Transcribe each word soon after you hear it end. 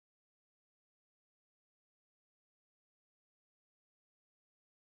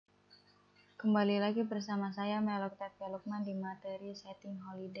Kembali lagi bersama saya Melly octavia lukman di materi setting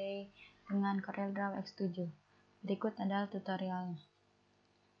holiday dengan CorelDRAW X7. Berikut adalah tutorialnya.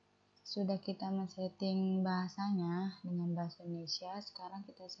 Sudah kita men-setting bahasanya dengan bahasa Indonesia, sekarang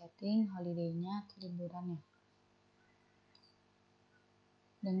kita setting holiday-nya atau liburannya.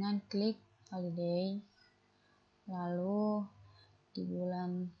 Dengan klik holiday, lalu di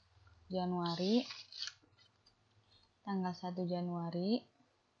bulan Januari, tanggal 1 Januari,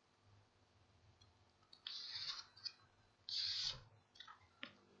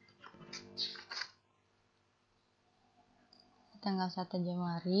 tanggal 1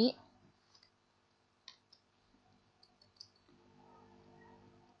 Januari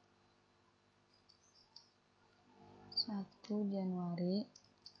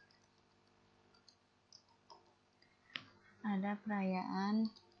ada perayaan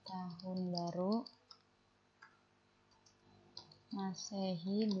tahun baru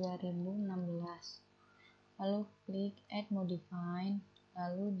Masehi 2016. Lalu klik add modify,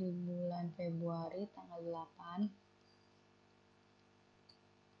 lalu di bulan Februari tanggal 8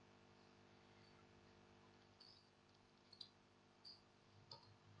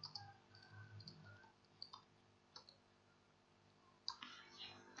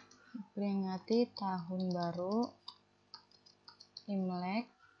 peringati tahun baru Imlek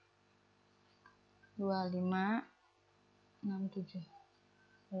 2567.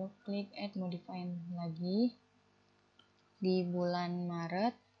 Lalu klik add modify lagi di bulan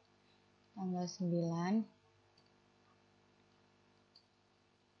Maret tanggal 9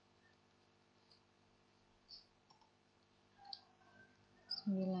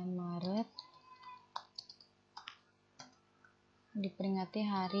 Maret diperingati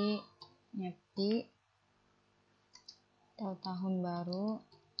hari Nyepi atau tahun baru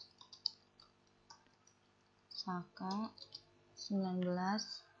Saka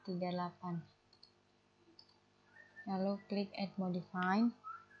 1938. Lalu klik add modify,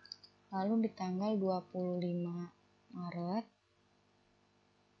 lalu di tanggal 25 Maret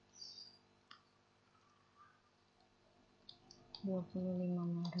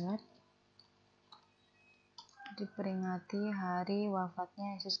diperingati hari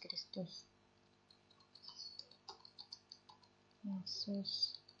wafatnya Yesus Kristus.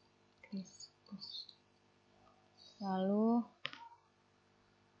 Lalu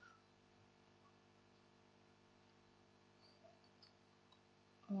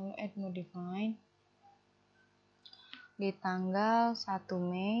add modify di tanggal 1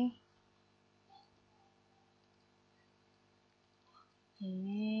 Mei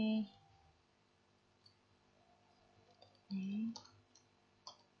ini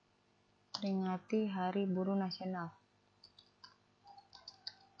peringati Hari Buruh Nasional.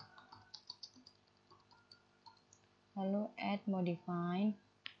 Lalu add modify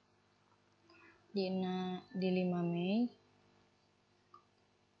di 5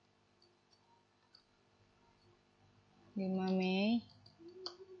 Mei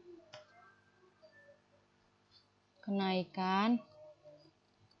kenaikan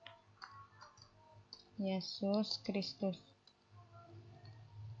Yesus Kristus.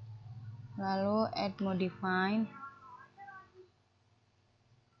 Lalu add modify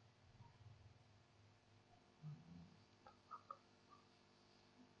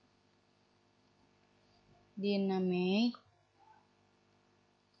di 6 Mei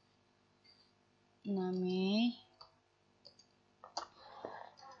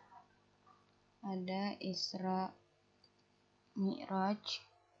ada Isra Mi'raj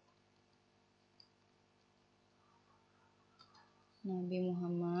Nabi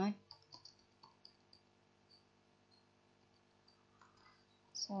Muhammad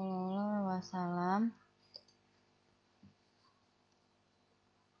Sallallahu Alaihi Wasallam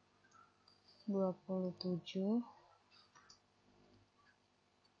 27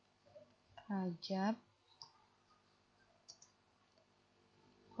 Rajab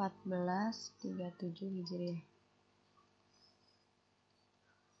 1437 Hijriah.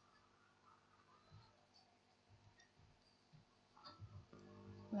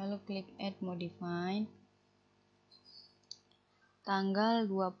 Lalu klik add modify tanggal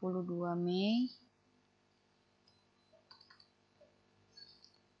 22 Mei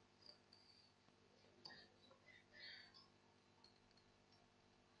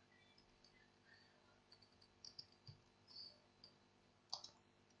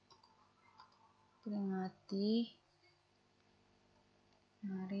peringati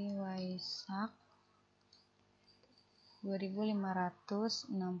Hari Waisak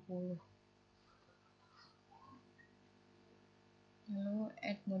 2560. Lalu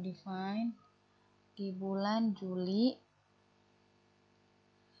add modify di bulan Juli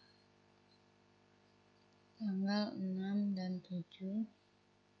tanggal 6 dan 7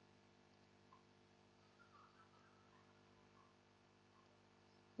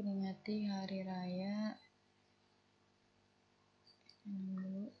 peringati hari raya.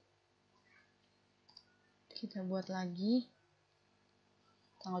 Kita buat lagi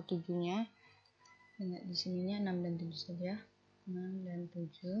tanggal 7-nya. Di sininya 6 dan 7 saja. 6 dan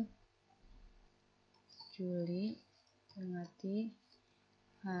 7 Juli peringati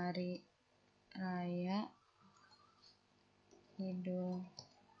hari raya Idul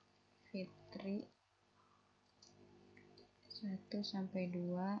Fitri 1 sampai 2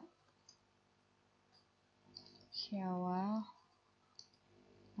 Syawal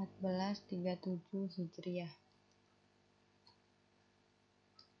 1437 Hijriah.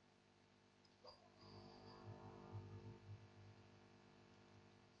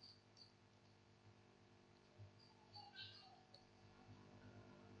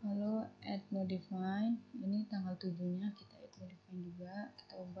 Lalu add modify, ini tanggal 7-nya kita add modify juga,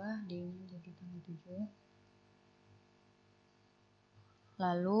 kita ubah D-nya jadi tanggal 7.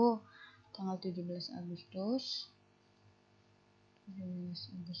 Lalu tanggal 17 Agustus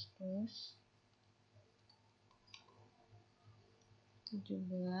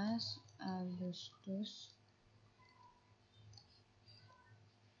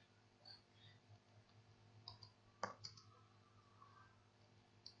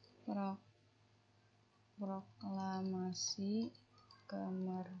proklamasi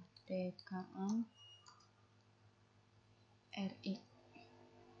kemerdekaan RI.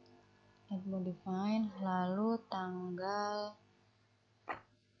 Add modify, lalu tanggal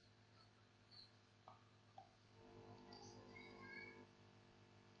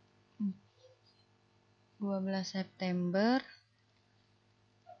 12 September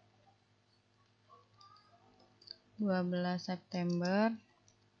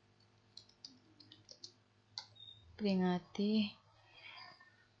peringati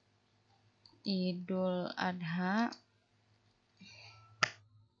Idul Adha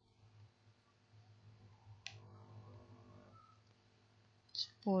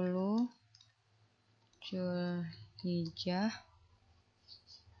 10 Zulhijjah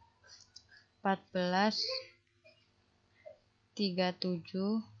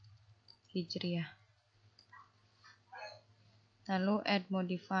 1437 Hijriah. Lalu add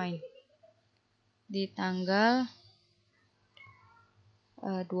modify di tanggal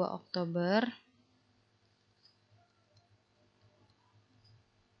 2 Oktober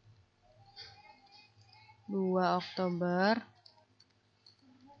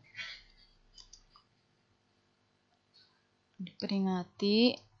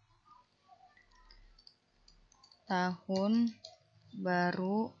diperingati tahun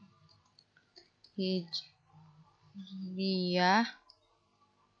baru Hijriah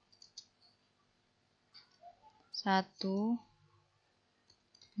 1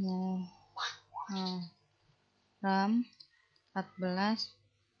 Muharram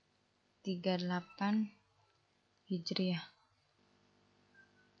 1438 Hijriah.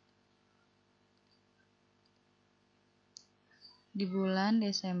 Di bulan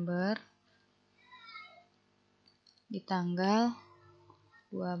Desember di tanggal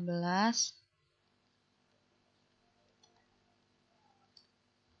 12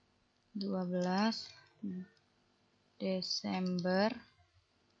 Desember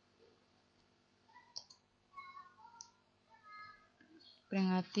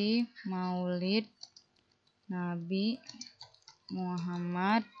peringati Maulid Nabi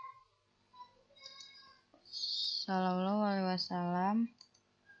Muhammad Sallallahu Alaihi Wasallam.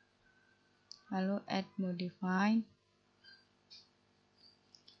 Lalu add modify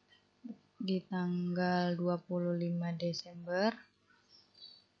di tanggal 25 Desember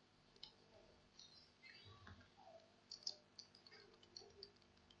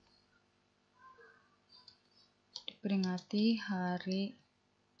diperingati hari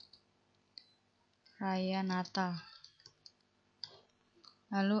raya Natal.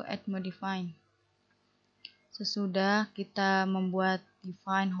 Lalu add modify. Sesudah kita membuat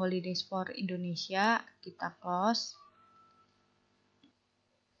define holidays for Indonesia, kita close.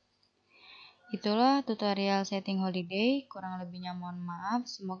 Itulah tutorial setting holiday, kurang lebihnya mohon maaf.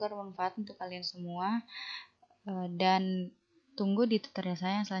 Semoga bermanfaat untuk kalian semua, dan tunggu di tutorial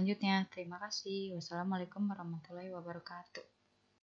saya yang selanjutnya. Terima kasih. Wassalamualaikum warahmatullahi wabarakatuh.